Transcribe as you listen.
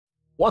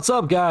What's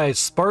up, guys?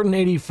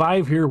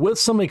 Spartan85 here with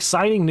some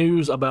exciting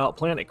news about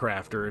Planet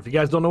Crafter. If you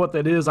guys don't know what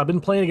that is, I've been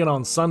playing it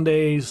on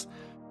Sundays,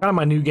 kind of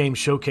my new game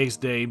showcase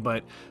day,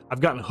 but I've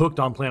gotten hooked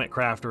on Planet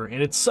Crafter,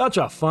 and it's such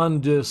a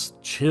fun,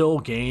 just chill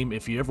game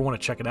if you ever want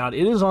to check it out.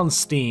 It is on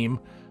Steam.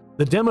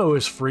 The demo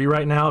is free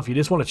right now if you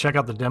just want to check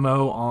out the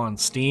demo on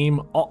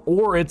Steam,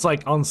 or it's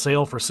like on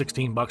sale for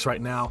 16 bucks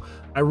right now.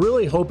 I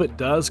really hope it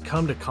does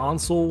come to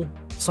console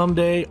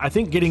someday. I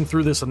think getting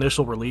through this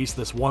initial release,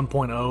 this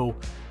 1.0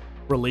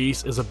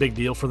 release, is a big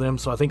deal for them,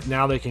 so I think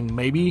now they can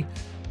maybe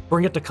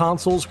bring it to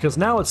consoles, because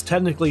now it's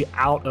technically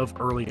out of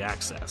early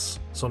access.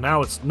 So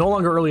now it's no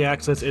longer early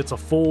access, it's a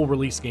full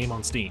release game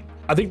on Steam.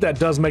 I think that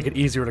does make it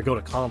easier to go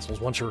to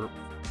consoles once you're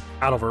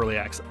out of early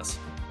access.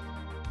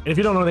 And if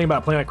you don't know anything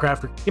about Planet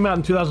Crafter, it came out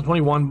in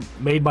 2021,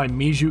 made by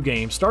Miju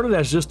Games, started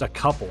as just a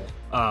couple,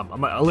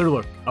 a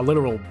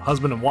literal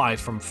husband and wife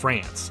from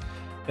France,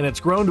 and it's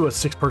grown to a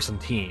 6-person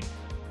team.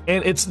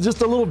 And it's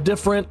just a little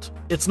different.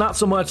 It's not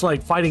so much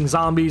like fighting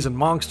zombies and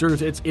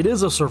monsters. It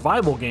is a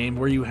survival game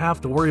where you have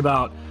to worry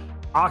about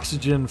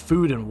oxygen,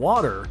 food, and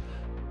water.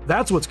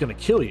 That's what's going to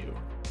kill you.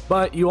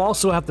 But you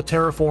also have to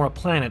terraform a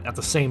planet at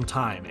the same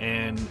time.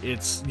 And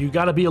you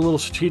got to be a little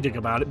strategic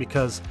about it,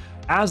 because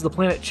as the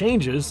planet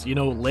changes, you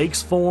know,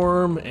 lakes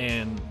form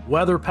and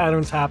weather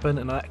patterns happen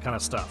and that kind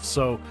of stuff.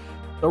 So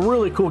a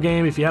really cool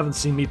game if you haven't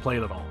seen me play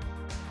it at all.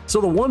 So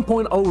the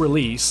 1.0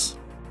 release,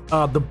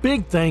 the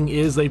big thing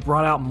is they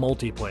brought out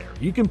multiplayer.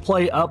 You can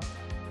play up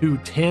to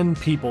 10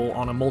 people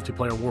on a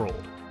multiplayer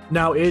world.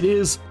 Now, it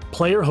is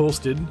player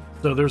hosted,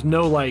 so there's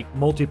no like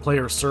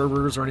multiplayer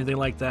servers or anything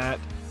like that.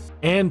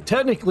 And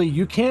technically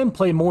you can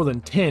play more than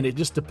 10, it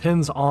just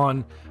depends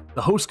on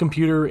the host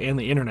computer and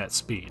the internet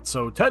speed.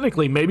 So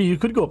technically maybe you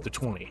could go up to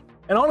 20.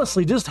 And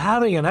honestly, just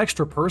having an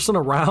extra person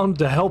around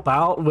to help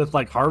out with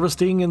like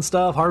harvesting and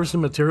stuff, harvesting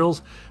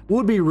materials,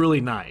 would be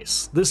really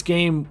nice. This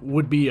game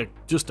would be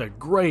just a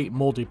great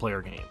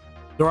multiplayer game.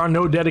 There are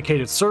no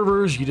dedicated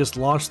servers, you just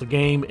launch the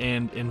game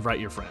and invite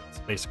your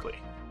friends, basically.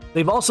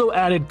 They've also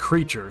added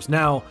creatures.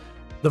 Now,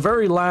 the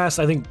very last,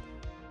 I think,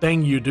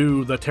 thing you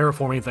do, the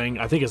terraforming thing,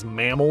 I think is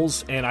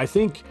mammals, and I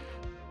think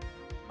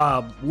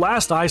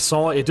last I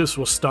saw, it just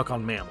was stuck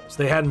on mammals.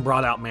 They hadn't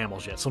brought out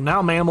mammals yet. So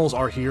now mammals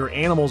are here,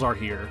 animals are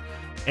here,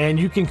 and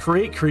you can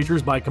create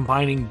creatures by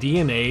combining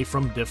DNA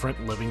from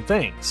different living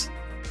things.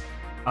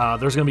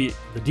 There's going to be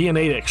the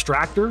DNA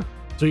extractor,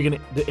 so you can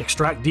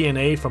extract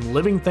DNA from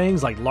living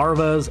things like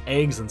larvae,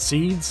 eggs, and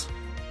seeds.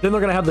 Then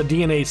they're going to have the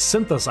DNA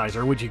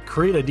synthesizer, which you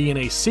create a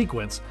DNA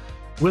sequence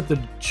with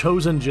the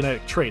chosen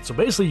genetic trait. So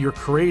basically you're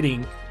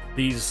creating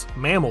these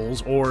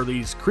mammals or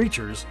these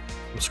creatures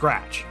from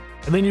scratch.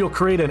 And then you'll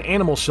create an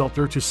animal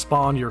shelter to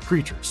spawn your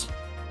creatures.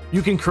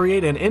 You can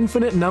create an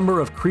infinite number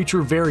of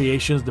creature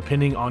variations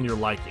depending on your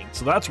liking.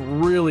 So that's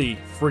really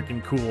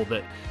freaking cool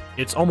that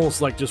it's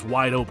almost like just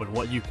wide open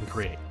what you can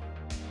create.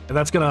 And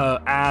that's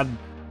gonna add,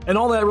 and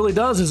all that really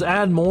does is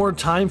add more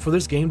time for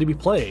this game to be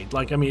played.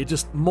 Like, I mean, it's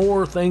just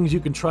more things you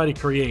can try to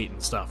create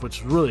and stuff, which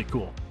is really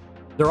cool.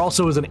 There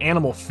also is an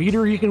animal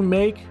feeder you can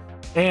make,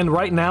 and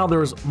right now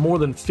there's more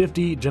than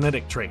 50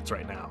 genetic traits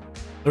right now.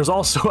 There's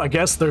also, I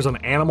guess, there's an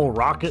animal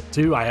rocket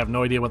too. I have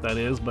no idea what that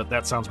is, but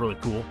that sounds really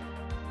cool.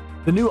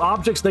 The new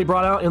objects they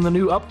brought out in the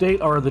new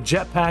update are the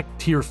jetpack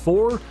tier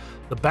 4,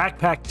 the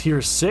backpack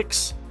tier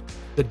 6,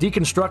 the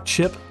deconstruct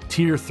chip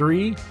tier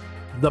 3,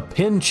 the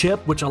pin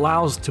chip, which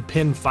allows to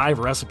pin 5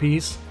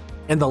 recipes,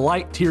 and the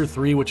light tier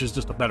 3, which is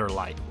just a better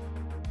light.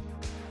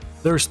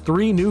 There's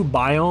 3 new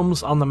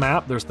biomes on the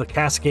map. There's the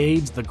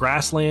Cascades, the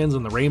Grasslands,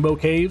 and the Rainbow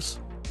Caves.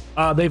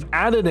 They've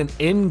added an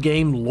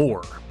in-game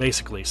lore,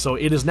 basically. So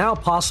it is now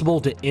possible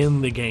to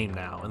end the game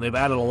now, and they've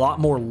added a lot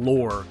more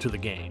lore to the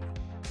game.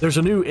 There's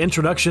a new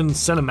introduction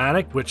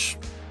cinematic, which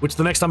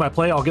the next time I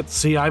play, I'll get to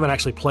see. I haven't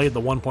actually played the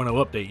 1.0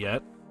 update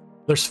yet.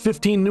 There's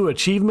 15 new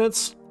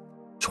achievements,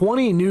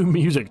 20 new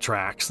music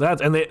tracks.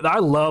 I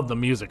love the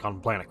music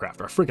on Planet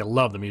Crafter. I freaking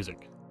love the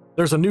music.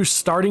 There's a new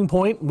starting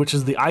point, which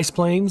is the ice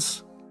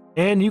plains,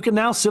 and you can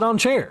now sit on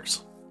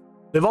chairs.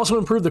 They've also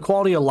improved the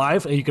quality of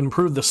life, and you can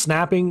improve the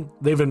snapping.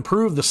 They've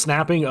improved the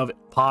snapping of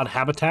pod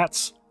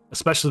habitats,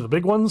 especially the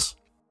big ones.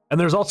 And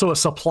there's also a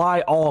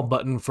supply all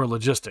button for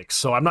logistics.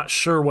 So I'm not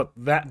sure what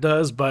that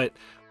does, but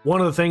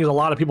one of the things a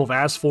lot of people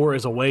have asked for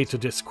is a way to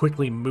just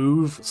quickly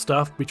move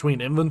stuff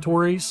between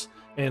inventories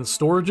and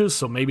storages.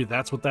 So maybe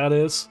that's what that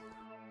is.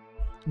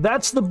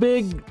 That's the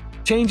big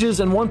changes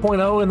in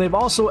 1.0, and they've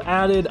also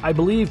added, I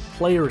believe,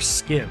 player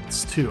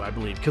skins too, I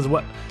believe. Because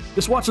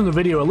just watching the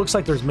video, it looks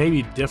like there's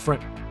maybe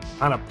different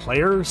kind of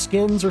player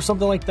skins or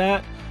something like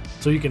that,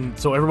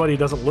 so everybody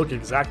doesn't look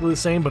exactly the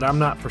same, but I'm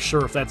not for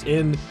sure if that's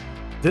in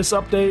this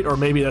update or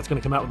maybe that's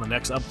going to come out in the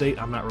next update.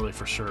 I'm not really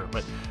for sure,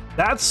 but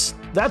that's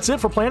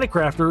it for Planet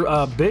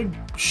Crafter. Big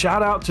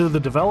shout out to the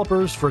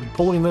developers for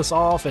pulling this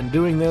off and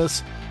doing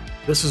this.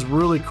 This is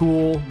really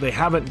cool. They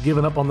haven't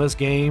given up on this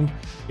game.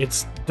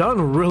 It's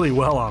done really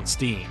well on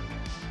Steam,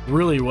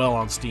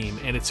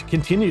 and it's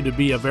continued to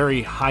be a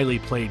very highly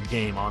played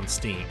game on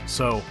Steam.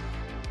 So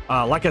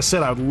like I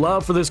said, I would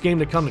love for this game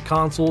to come to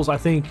consoles. I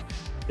think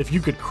if you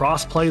could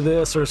cross-play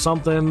this or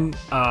something,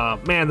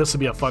 man, this would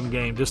be a fun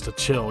game just to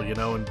chill, you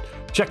know, and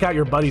check out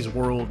your buddy's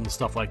world and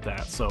stuff like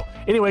that. So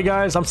anyway,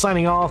 guys, I'm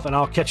signing off, and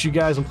I'll catch you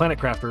guys in Planet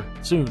Crafter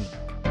soon.